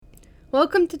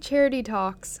Welcome to Charity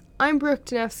Talks. I'm Brooke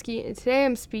Danevsky, and today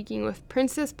I'm speaking with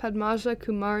Princess Padmaja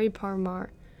Kumari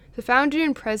Parmar, the founder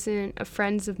and president of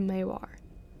Friends of Mewar.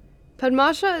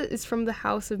 Padmaja is from the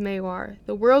House of Mewar,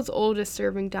 the world's oldest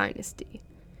serving dynasty.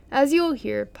 As you will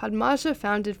hear, Padmaja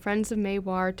founded Friends of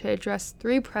Mewar to address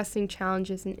three pressing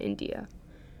challenges in India: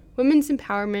 women's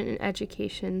empowerment and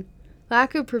education,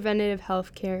 lack of preventative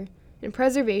health care, and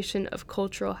preservation of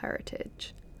cultural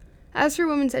heritage. As for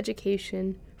women's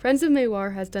education, Friends of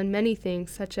Mewar has done many things,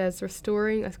 such as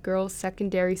restoring a girls'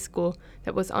 secondary school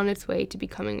that was on its way to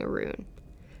becoming a ruin.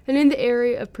 And in the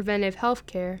area of preventive health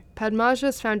care,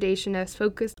 Padmaja's foundation has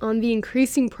focused on the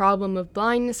increasing problem of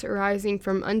blindness arising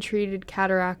from untreated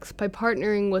cataracts by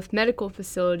partnering with medical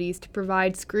facilities to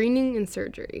provide screening and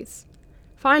surgeries.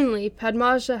 Finally,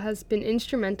 Padmaja has been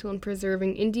instrumental in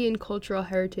preserving Indian cultural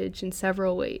heritage in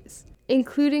several ways,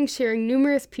 including sharing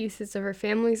numerous pieces of her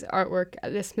family's artwork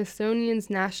at the Smithsonian's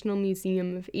National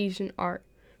Museum of Asian Art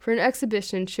for an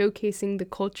exhibition showcasing the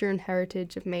culture and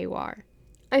heritage of Mewar.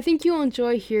 I think you'll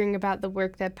enjoy hearing about the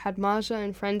work that Padmaja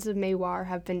and Friends of Mewar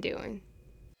have been doing.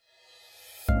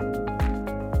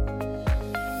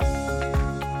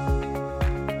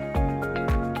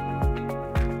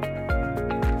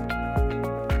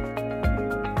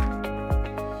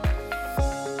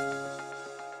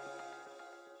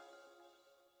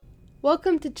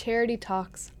 Welcome to Charity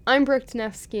Talks. I'm Brooke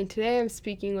Danevsky, and today I'm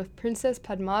speaking with Princess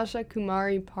Padmaja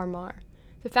Kumari Parmar,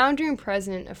 the founder and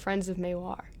president of Friends of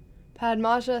Mewar.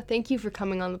 Padmaja, thank you for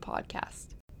coming on the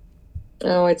podcast.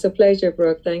 Oh, it's a pleasure,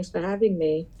 Brooke. Thanks for having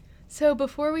me. So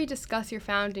before we discuss your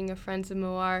founding of Friends of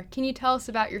Mewar, can you tell us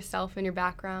about yourself and your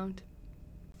background?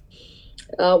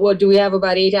 Do we have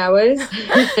about 8 hours?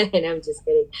 And I'm just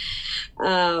kidding.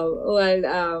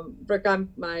 Brooke,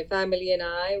 my family and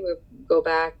I, we go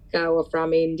back, we're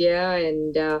from India,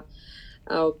 and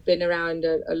I've been around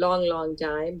a long, long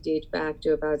time, date back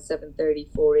to about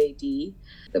 734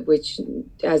 AD, which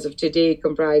as of today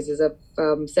comprises of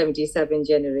 77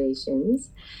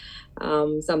 generations.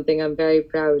 Something I'm very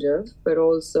proud of, but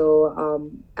also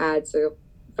adds a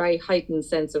very heightened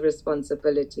sense of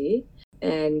responsibility.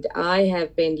 And I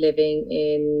have been living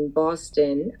in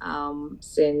Boston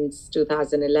since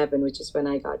 2011, which is when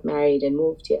I got married and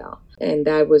moved here. And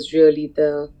that was really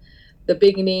the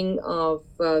beginning of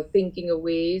thinking of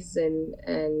ways and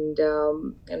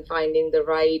finding the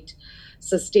right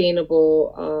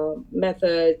sustainable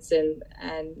methods and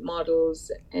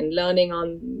models, and learning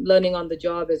on the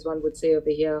job, as one would say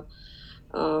over here,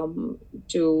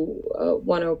 to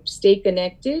want to stay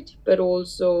connected, but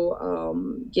also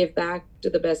give back to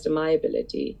the best of my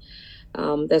ability.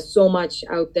 There's so much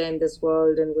out there in this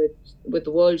world, and with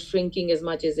the world shrinking as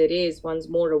much as it is, one's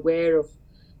more aware of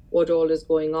what all is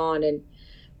going on.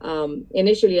 And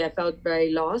initially, I felt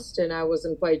very lost, and I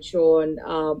wasn't quite sure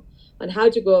on how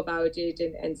to go about it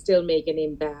and still make an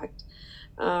impact.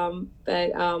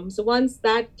 So once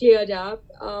that cleared up,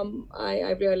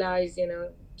 I realized,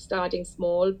 starting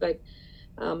small, but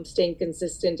staying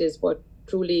consistent is what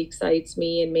truly excites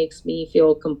me and makes me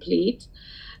feel complete.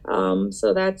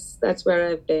 So that's where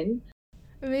I've been.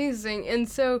 Amazing. And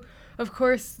so, of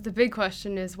course, the big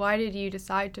question is, why did you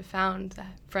decide to found the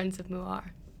Friends of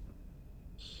Mewar?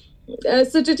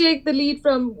 So to take the lead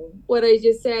from what I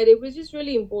just said, it was just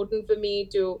really important for me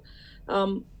to.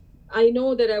 I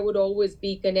know that I would always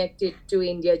be connected to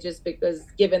India, just because,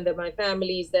 given that my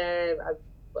family's there,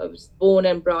 I was born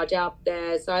and brought up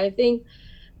there. So I think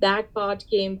that part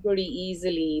came pretty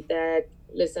easily. That,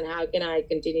 listen, how can I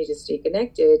continue to stay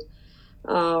connected?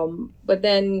 But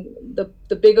then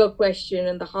the bigger question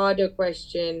and the harder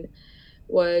question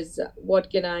was, what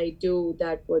can I do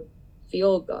that would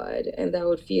feel good and that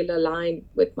would feel aligned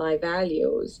with my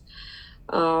values?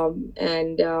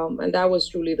 And that was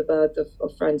truly the birth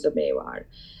of Friends of Mewar.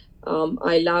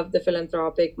 I love the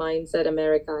philanthropic mindset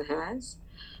America has,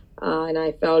 and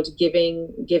I felt,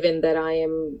 given that I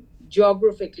am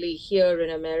geographically here in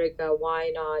America,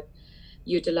 why not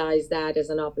utilize that as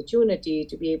an opportunity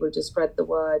to be able to spread the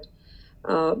word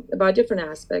about different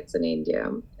aspects in India.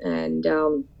 And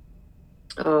I'm,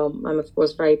 of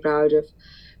course, very proud of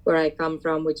where I come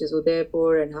from, which is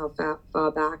Udaipur, and how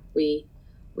far back we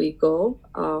go,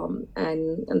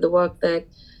 and the work that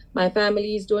my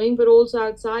family is doing, but also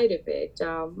outside of it.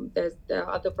 There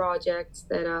are other projects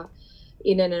that are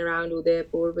in and around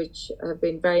Udaipur, which have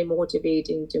been very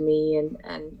motivating to me,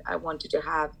 and I wanted to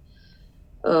have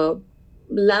a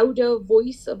louder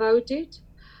voice about it.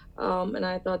 And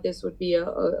I thought this would be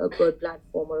a good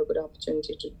platform or a good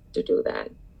opportunity to do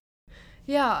that.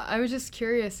 Yeah, I was just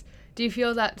curious. Do you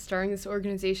feel that starting this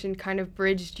organization kind of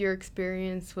bridged your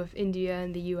experience with India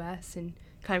and the U.S. and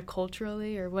kind of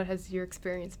culturally, or what has your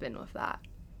experience been with that?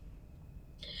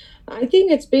 I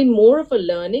think it's been more of a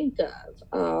learning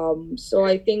curve. So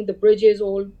I think the bridges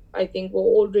I think were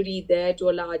already there to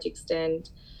a large extent.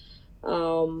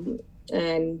 Um,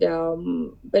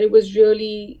 but it was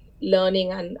really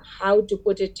learning and how to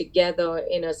put it together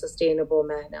in a sustainable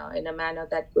manner, in a manner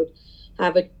that could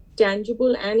have a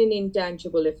tangible and an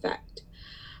intangible effect.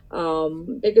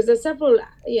 Because there's several,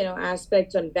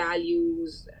 aspects on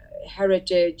values,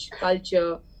 heritage,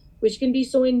 culture, which can be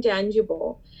so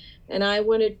intangible. And I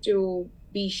wanted to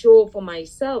be sure for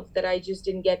myself that I just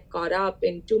didn't get caught up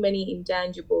in too many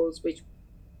intangibles, which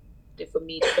for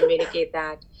me to communicate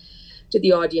that to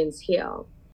the audience here.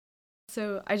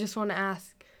 So I just want to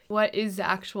ask, what is the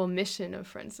actual mission of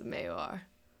Friends of Maywar?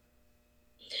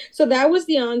 So that was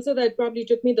the answer that probably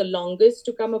took me the longest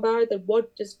to come about. That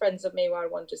what does Friends of Maywar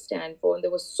want to stand for? And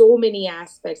there were so many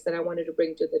aspects that I wanted to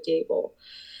bring to the table.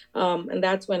 And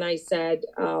that's when I said,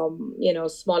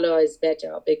 smaller is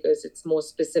better because it's more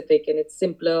specific and it's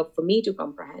simpler for me to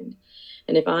comprehend.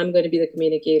 And if I'm going to be the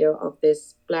communicator of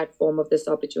this platform, of this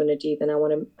opportunity, then I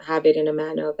want to have it in a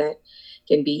manner that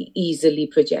can be easily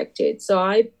projected. So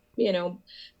I,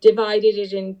 divided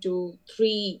it into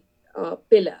three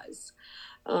pillars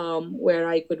where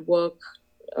I could work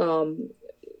um,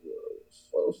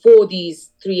 for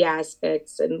these three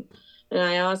aspects. And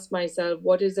I asked myself,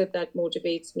 what is it that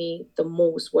motivates me the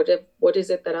most? What is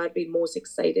it that I've been most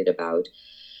excited about?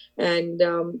 And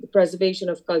the preservation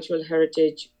of cultural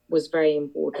heritage was very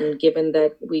important, given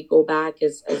that we go back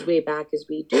as way back as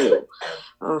we do.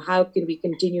 How can we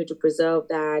continue to preserve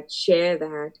that, share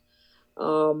that,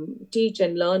 teach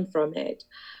and learn from it?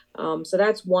 So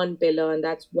that's one pillar, and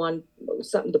that's one.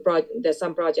 There's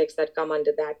some projects that come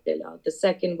under that pillar. The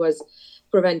second was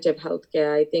preventive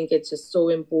healthcare. I think it's just so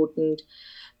important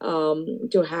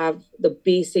to have the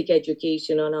basic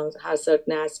education on how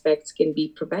certain aspects can be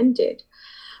prevented.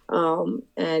 And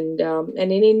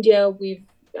in India,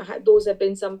 those have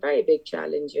been some very big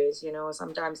challenges.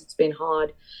 Sometimes it's been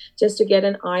hard just to get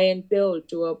an iron pill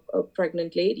to a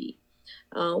pregnant lady,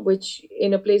 which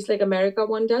in a place like America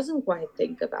one doesn't quite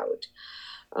think about.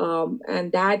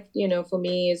 And that, for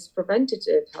me is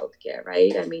preventative healthcare,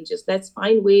 right? I mean, just let's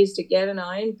find ways to get an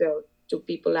iron pill to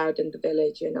people out in the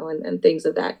village, and things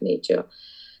of that nature.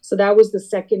 So that was the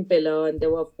second pillar, and there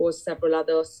were, of course, several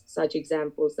other such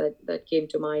examples that came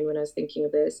to mind when I was thinking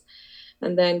of this.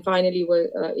 And then finally,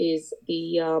 is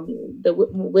the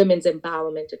women's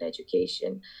empowerment and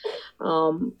education.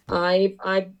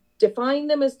 I've defined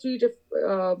them as three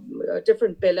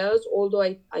different pillars, although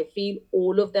I feel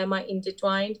all of them are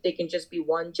intertwined. They can just be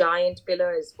one giant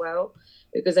pillar as well,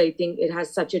 because I think it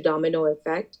has such a domino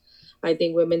effect. I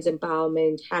think women's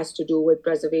empowerment has to do with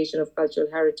preservation of cultural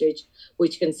heritage,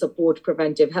 which can support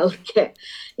preventive healthcare.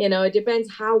 It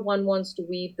depends how one wants to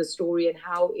weave the story and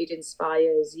how it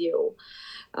inspires you.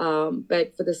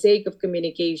 But for the sake of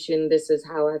communication, this is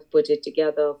how I've put it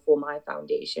together for my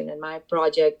foundation, and my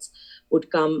projects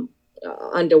would come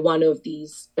under one of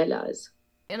these pillars.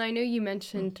 And I know you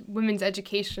mentioned women's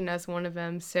education as one of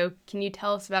them. So can you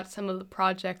tell us about some of the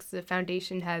projects the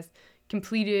foundation has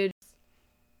completed?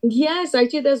 Yes,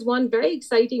 actually, there's one very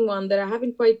exciting one that I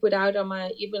haven't quite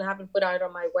haven't put out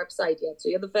on my website yet. So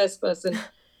you're the first person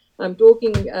I'm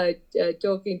talking to.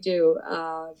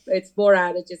 It's more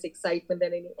out of just excitement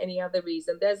than any other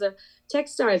reason. There's a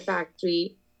textile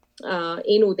factory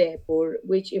in Udaipur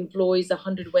which employs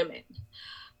 100 women.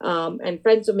 And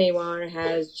Friends of Mewar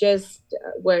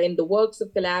we're in the works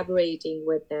of collaborating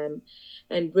with them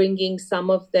and bringing some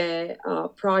of their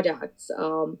products.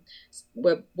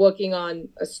 We're working on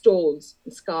stoles,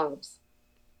 scarves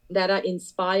that are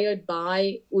inspired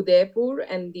by Udaipur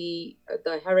and the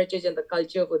heritage and the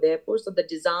culture of Udaipur. So the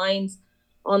designs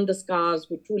on the scarves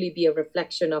would truly be a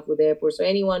reflection of Udaipur. So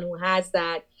anyone who has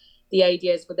that, the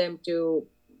idea is for them to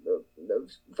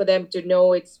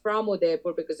know it's from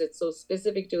Udaipur because it's so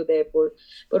specific to Udaipur,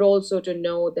 but also to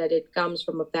know that it comes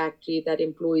from a factory that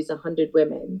employs 100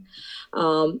 women.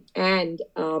 And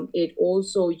it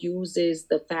also uses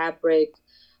the fabric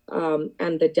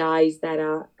and the dyes that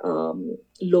are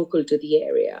local to the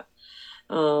area.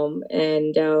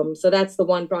 So that's the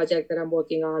one project that I'm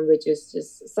working on, which is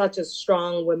just such a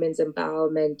strong women's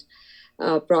empowerment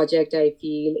project. I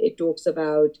feel it talks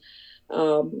about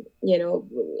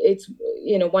it's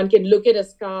one can look at a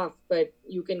scarf, but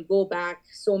you can go back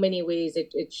so many ways.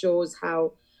 It shows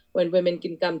how when women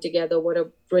can come together, what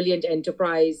a brilliant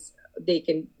enterprise they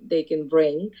can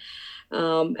bring.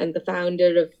 And the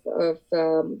founder of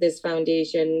this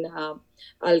foundation,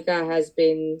 Alka, has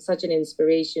been such an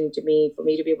inspiration to me, for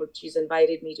me to be able. She's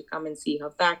invited me to come and see her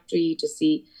factory, to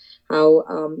see how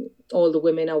all the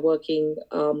women are working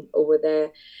over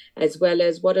there, as well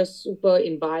as what a super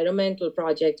environmental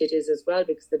project it is as well,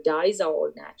 because the dyes are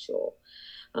all natural,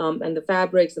 and the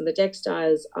fabrics and the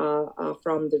textiles are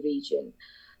from the region.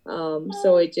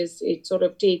 So it sort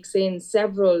of takes in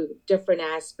several different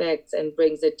aspects and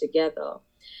brings it together.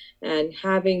 And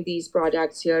having these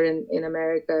products here in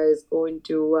America is going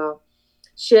to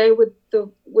share with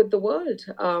the world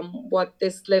what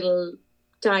this little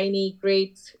tiny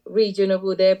great region of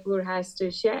Udaipur has to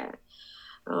share.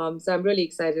 So I'm really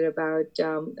excited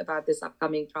about this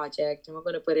upcoming project, and we're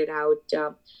going to put it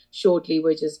out shortly.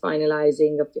 We're just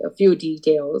finalizing a few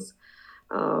details,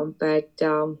 but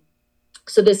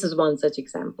so this is one such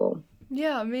example.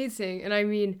 Yeah, amazing. And I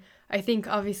mean, I think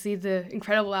obviously the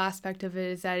incredible aspect of it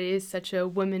is that it is such a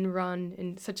women-run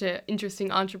and such an interesting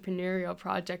entrepreneurial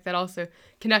project that also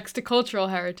connects to cultural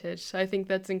heritage. So I think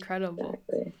that's incredible.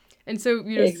 Exactly. And so,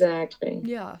 Exactly.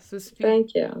 yeah, so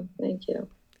Thank you. Thank you.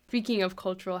 speaking of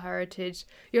cultural heritage,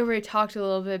 you already talked a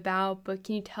little bit about, but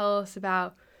can you tell us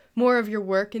about more of your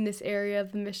work in this area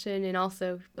of the mission and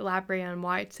also elaborate on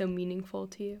why it's so meaningful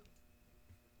to you?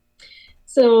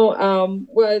 So,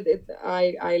 well,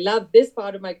 I love this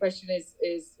part of my question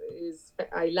is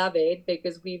I love it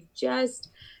because we've just,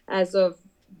 as of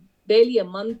barely a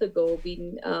month ago,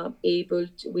 been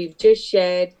we've just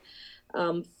shared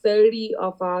 30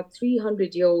 of our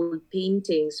 300-year-old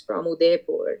paintings from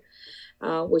Udaipur,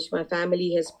 which my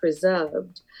family has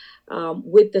preserved,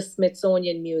 with the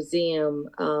Smithsonian Museum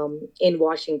in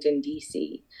Washington,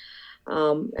 D.C.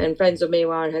 And Friends of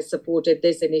Mewar has supported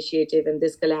this initiative and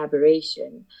this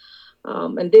collaboration.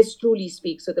 And this truly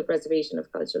speaks to the preservation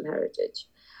of cultural heritage,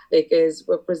 because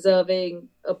we're preserving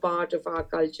a part of our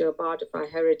culture, a part of our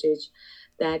heritage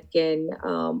that can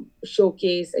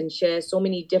showcase and share so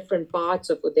many different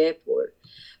parts of Udaipur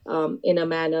in a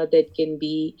manner that can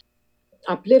be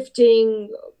uplifting,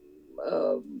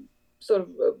 sort of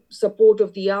support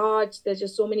of the arts. There's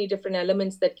just so many different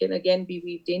elements that can again be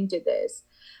weaved into this.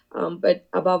 But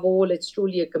above all, it's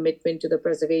truly a commitment to the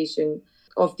preservation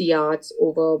of the arts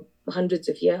over hundreds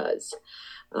of years.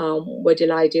 We're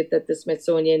delighted that the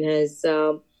Smithsonian has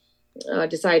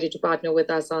decided to partner with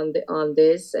us on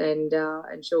this and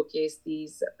showcase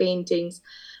these paintings.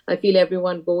 I feel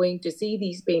everyone going to see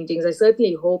these paintings, I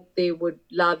certainly hope they would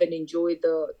love and enjoy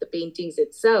the paintings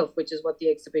itself, which is what the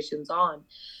exhibition's on.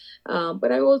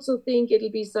 But I also think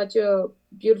it'll be such a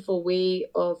beautiful way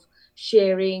of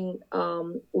sharing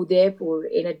Udaipur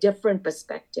in a different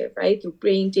perspective, right? Through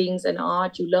paintings and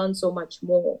art, you learn so much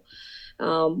more.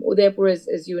 Udaipur,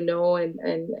 as you know,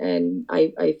 and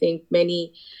I think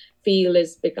many feel,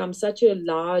 has become such a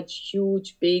large,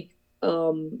 huge, big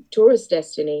tourist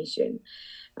destination.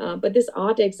 But this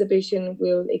art exhibition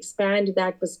will expand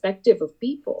that perspective of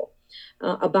people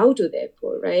about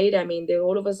Udaipur, right? I mean, they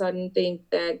all of a sudden think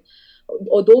that,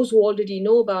 or those who already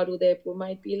know about Udaipur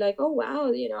might be like, oh,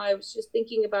 wow, I was just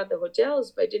thinking about the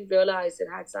hotels, but I didn't realize it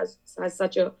has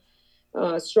such a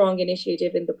strong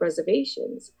initiative in the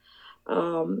preservations.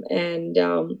 And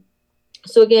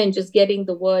so, again, just getting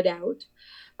the word out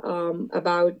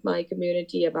about my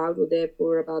community, about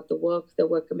Udaipur, about the work that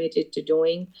we're committed to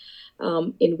doing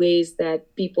in ways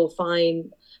that people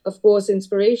find, of course,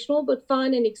 inspirational, but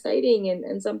fun and exciting,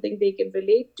 and something they can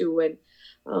relate to. And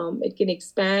it can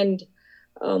expand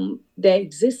their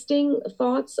existing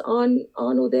thoughts on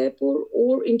Udaipur,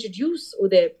 or introduce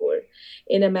Udaipur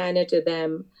in a manner to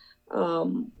them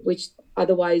which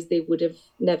otherwise they would have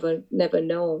never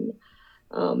known.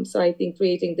 So I think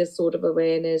creating this sort of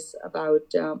awareness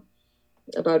about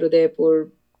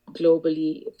Udaipur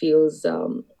globally feels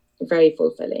very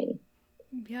fulfilling.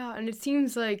 Yeah, and it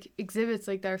seems like exhibits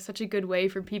like that are such a good way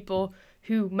for people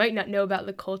who might not know about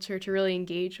the culture to really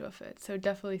engage with it. So it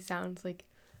definitely sounds like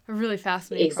a really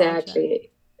fascinating project.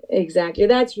 Exactly,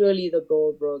 that's really the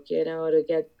goal, Brooke. To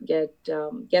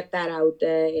get that out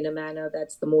there in a manner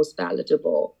that's the most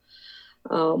palatable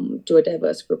to a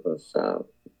diverse group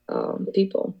of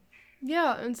people.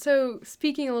 Yeah, and so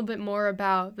speaking a little bit more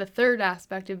about the third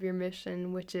aspect of your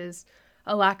mission, which is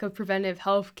a lack of preventive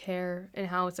health care and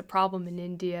how it's a problem in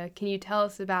India, can you tell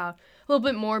us about a little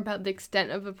bit more about the extent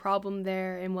of the problem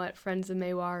there and what Friends of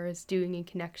Mewar is doing in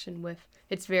connection with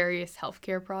its various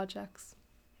healthcare projects?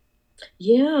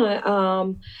 Yeah,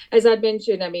 as I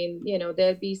mentioned, I mean,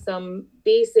 there'll be some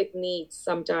basic needs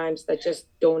sometimes that just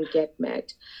don't get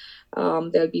met.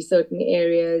 There'll be certain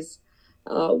areas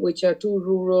which are too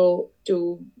rural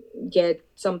to get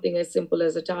something as simple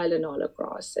as a Tylenol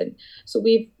across. And so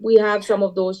we have some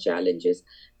of those challenges.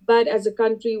 But as a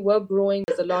country, we're growing.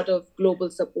 There's a lot of global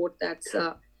support that's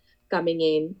coming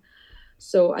in.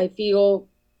 So I feel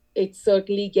it's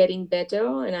certainly getting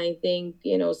better. And I think,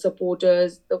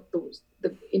 supporters,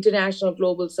 the international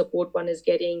global support one is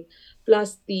getting,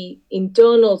 plus the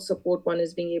internal support one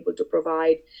is being able to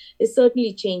provide, is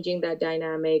certainly changing that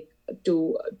dynamic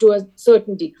to a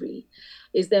certain degree.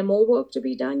 Is there more work to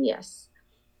be done? Yes.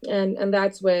 And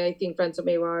that's where I think Friends of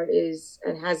Mewar is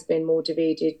and has been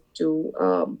motivated to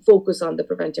focus on the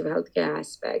preventive healthcare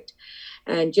aspect.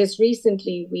 And just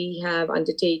recently, we have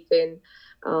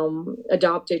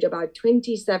adopted about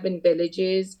 27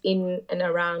 villages in and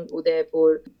around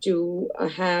Udaipur to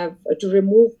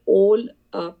remove all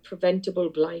preventable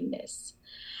blindness.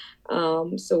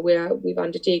 So we've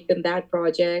undertaken that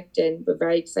project, and we're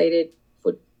very excited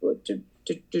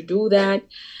to do that.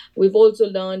 We've also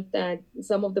learned that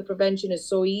some of the prevention is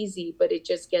so easy, but it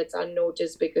just gets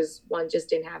unnoticed because one just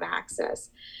didn't have access.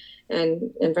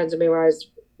 And Friends of Mewar is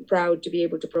proud to be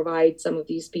able to provide some of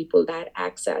these people that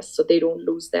access so they don't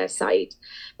lose their sight,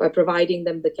 by providing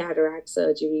them the cataract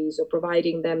surgeries or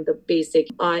providing them the basic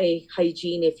eye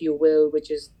hygiene, if you will,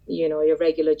 which is, your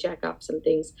regular checkups and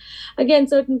things. Again,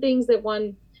 certain things that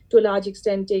one to a large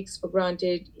extent takes for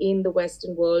granted in the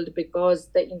Western world because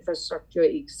the infrastructure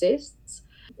exists.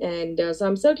 And so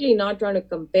I'm certainly not trying to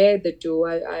compare the two.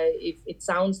 If it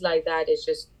sounds like that, it's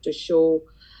just to show,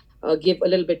 give a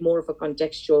little bit more of a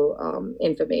contextual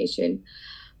information.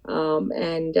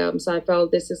 And so I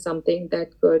felt this is something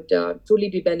that could truly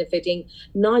be benefiting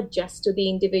not just to the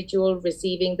individual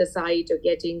receiving the sight or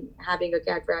having a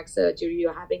cataract surgery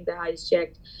or having the eyes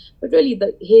checked, but really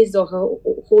his or her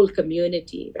whole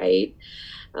community, right?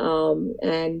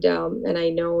 And I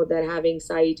know that having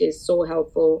sight is so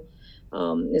helpful,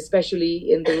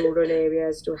 especially in the rural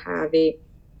areas, to have a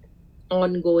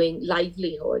ongoing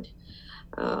livelihood.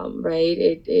 Right?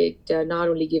 It not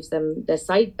only gives them their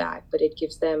sight back, but it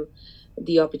gives them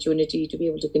the opportunity to be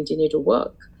able to continue to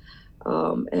work.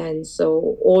 And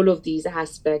so all of these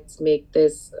aspects make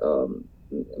this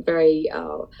very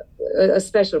a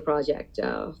special project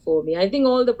for me. I think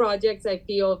all the projects I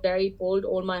feel very pulled,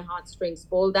 all my heartstrings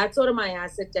pulled. That's sort of my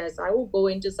acid test. I will go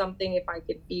into something if I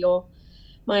can feel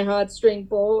my heartstring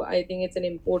pull. I think it's an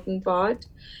important part.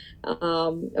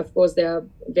 Of course, there are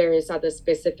various other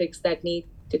specifics that need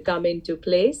to come into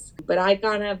place, but I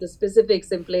can't have the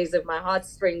specifics in place if my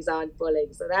heartstrings aren't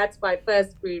pulling. So that's my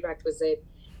first prerequisite,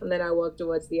 and then I work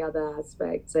towards the other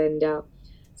aspects. And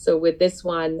so with this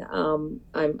one,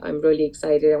 I'm really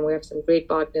excited, and we have some great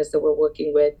partners that we're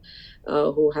working with,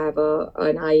 who have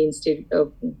an eye institute, a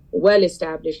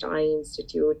well-established eye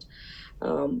institute,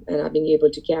 and are being able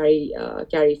to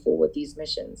carry forward these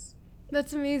missions.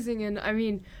 That's amazing. And I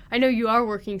mean, I know you are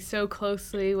working so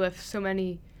closely with so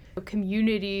many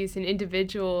communities and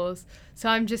individuals. So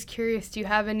I'm just curious, do you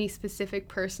have any specific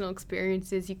personal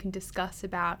experiences you can discuss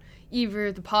about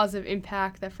either the positive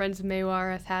impact that Friends of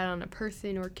Mewar has had on a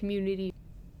person or community?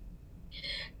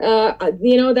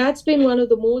 That's been one of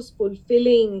the most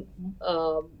fulfilling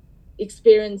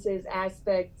experiences,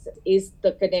 aspects, is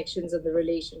the connections and the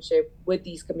relationship with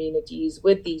these communities,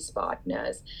 with these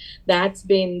partners. That's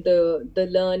been the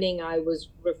learning I was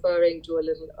referring to a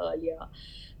little earlier.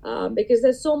 Because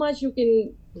there's so much you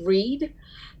can read,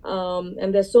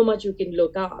 and there's so much you can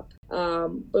look up.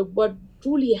 But what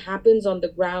truly happens on the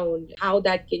ground, how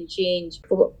that can change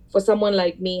for someone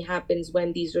like me, happens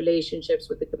when these relationships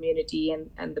with the community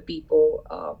and the people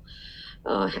are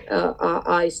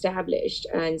established.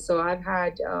 And so I've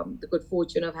had the good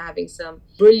fortune of having some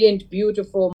brilliant,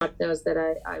 beautiful partners that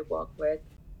I work with.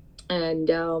 And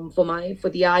for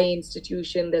the eye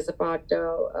institution, there's a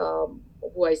partner,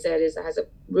 who I said has a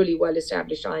really well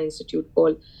established eye institute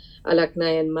called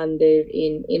Alaknayan Mandir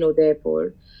in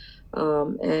Udaipur.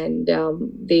 And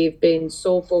they've been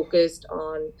so focused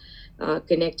on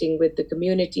connecting with the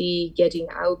community, getting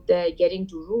out there, getting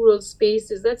to rural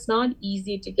spaces. That's not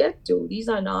easy to get to. These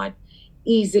are not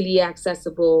easily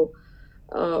accessible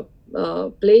uh,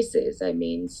 places. I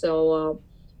mean, so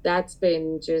that's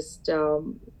been just a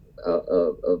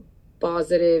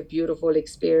positive, beautiful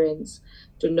experience,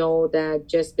 to know that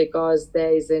just because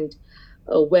there isn't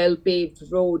a well paved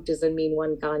road doesn't mean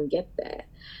one can't get there.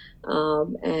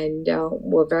 And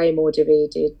we're very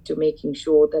motivated to making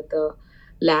sure that the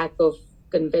lack of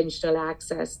conventional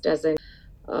access doesn't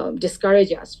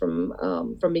discourage us from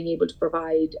being able to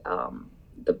provide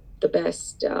the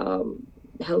best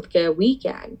healthcare we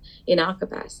can in our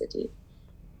capacity.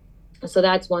 So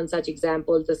that's one such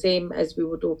example. The same as we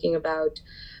were talking about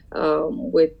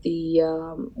with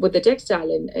the textile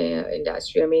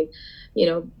industry. I mean,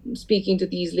 speaking to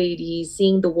these ladies,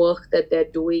 seeing the work that they're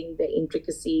doing, their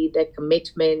intricacy, their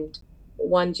commitment,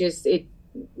 one just it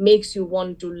makes you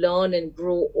want to learn and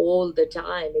grow all the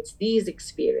time. It's these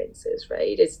experiences,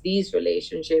 right? It's these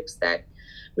relationships that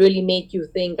really make you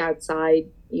think outside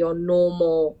your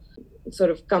normal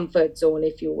sort of comfort zone,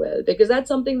 if you will, because that's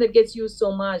something that gets used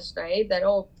so much, right? That,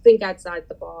 oh, think outside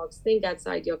the box, think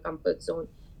outside your comfort zone.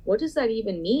 What does that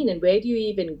even mean? And where do you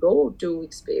even go to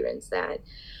experience that?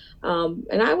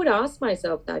 And I would ask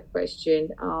myself that question.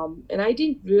 And I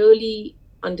didn't really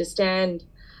understand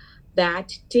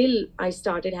that till I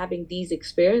started having these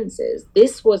experiences.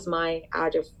 This was my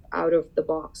out of the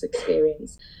box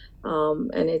experience.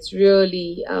 And it's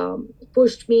really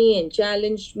pushed me and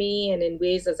challenged me, and in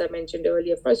ways, as I mentioned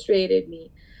earlier, frustrated me,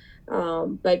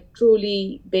 but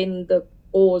truly been the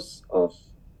cause of,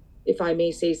 if I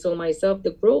may say so myself,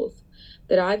 the growth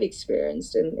that I've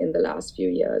experienced in the last few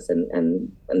years.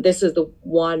 And this is the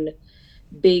one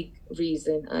big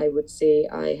reason I would say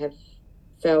I have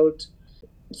felt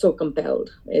so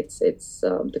compelled. It's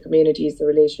the communities, the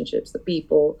relationships, the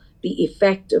people, the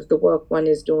effect of the work one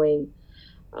is doing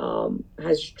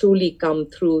has truly come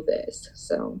through this.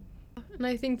 So, And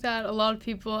I think that a lot of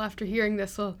people, after hearing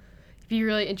this, will be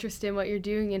really interested in what you're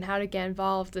doing and how to get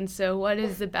involved. And so, what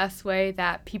is the best way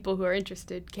that people who are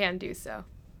interested can do so?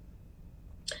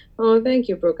 oh, thank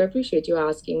you, Brooke. I appreciate you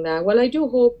asking that. Well, I do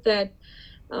hope that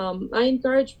I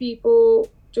encourage people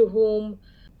to whom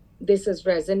this has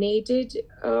resonated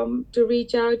to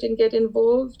reach out and get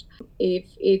involved. If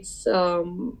it's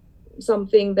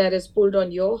something that has pulled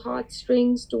on your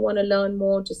heartstrings to want to learn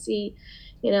more, to see,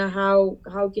 how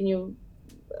can you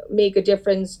make a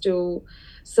difference to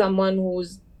someone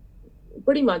who's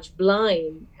pretty much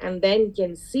blind and then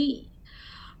can see,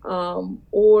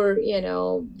 or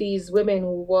these women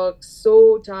who work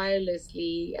so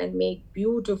tirelessly and make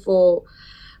beautiful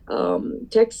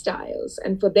textiles,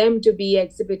 and for them to be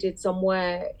exhibited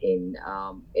somewhere in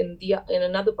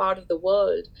another part of the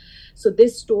world, so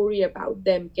this story about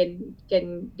them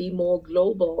can be more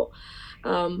global.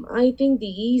 I think the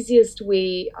easiest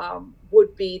way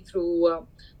would be through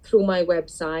my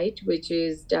website, which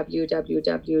is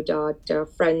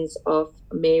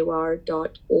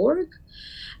www.friendsofmewar.org.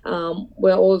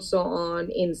 We're also on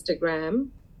Instagram,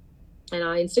 and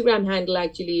our Instagram handle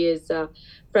actually is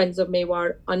Friends of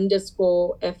Mewar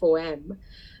 _FOM.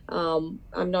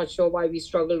 I'm not sure why we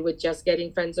struggled with just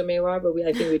getting Friends of Mewar, but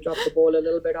I think we dropped the ball a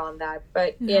little bit on that.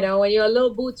 But No. when you're a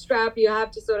little bootstrap, you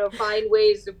have to sort of find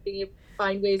ways of Works.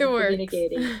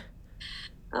 communicating.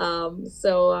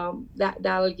 So that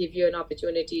will give you an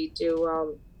opportunity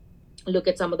to look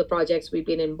at some of the projects we've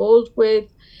been involved with.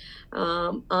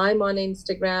 I'm on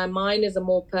Instagram. Mine is a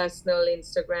more personal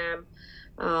Instagram.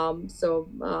 So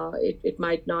it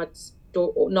might not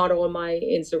all my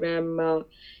Instagram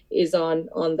is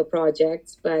on the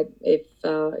projects, but if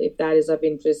that is of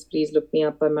interest, please look me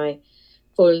up by my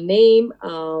full name,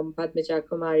 Padmaja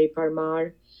Kumari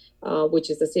Parmar, which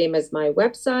is the same as my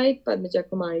website,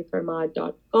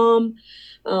 padmajakumariparmar.com.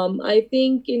 I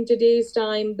think in today's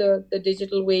time, the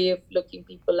digital way of looking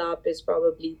people up is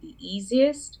probably the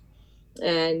easiest.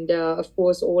 And of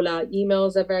course, all our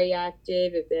emails are very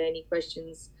active. If there are any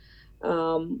questions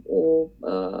or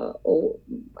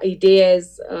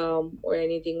ideas or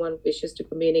anything one wishes to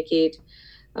communicate,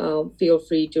 feel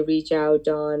free to reach out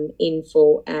on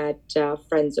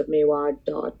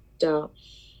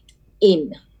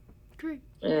info@friendsofmewar.in. Great.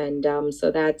 And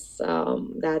so that's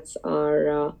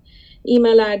our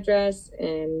email address.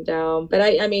 And but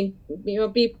I mean,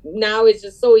 now it's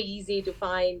just so easy to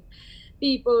find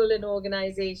people and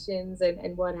organizations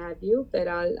and what have you. But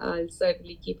I'll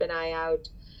certainly keep an eye out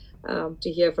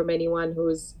to hear from anyone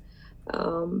who's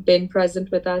been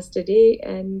present with us today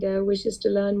and wishes to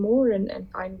learn more and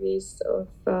find ways of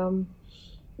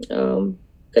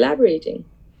collaborating.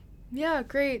 Yeah,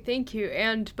 great. Thank you.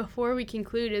 And before we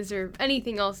conclude, is there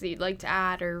anything else that you'd like to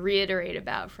add or reiterate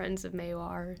about Friends of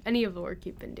Mewar, any of the work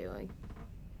you've been doing?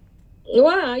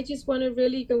 Well, I just want to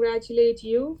really congratulate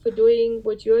you for doing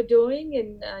what you're doing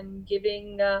and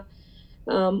giving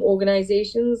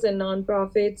organizations and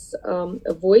nonprofits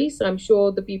a voice. I'm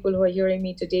sure the people who are hearing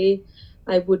me today,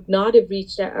 I would not have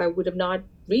reached them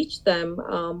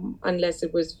unless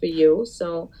it was for you.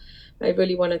 So I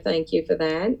really want to thank you for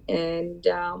that. And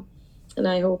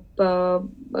I hope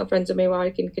Friends of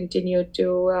Mewar can continue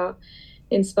to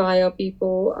inspire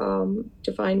people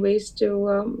to find ways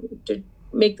to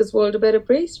make this world a better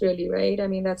place, really, right? I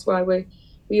mean, that's why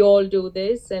we all do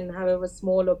this, and however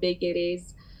small or big it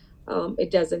is,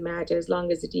 it doesn't matter as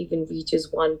long as it even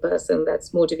reaches one person.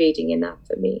 That's motivating enough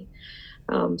for me.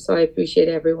 So I appreciate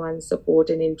everyone's support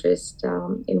and interest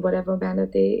in whatever manner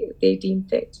they deem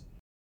fit.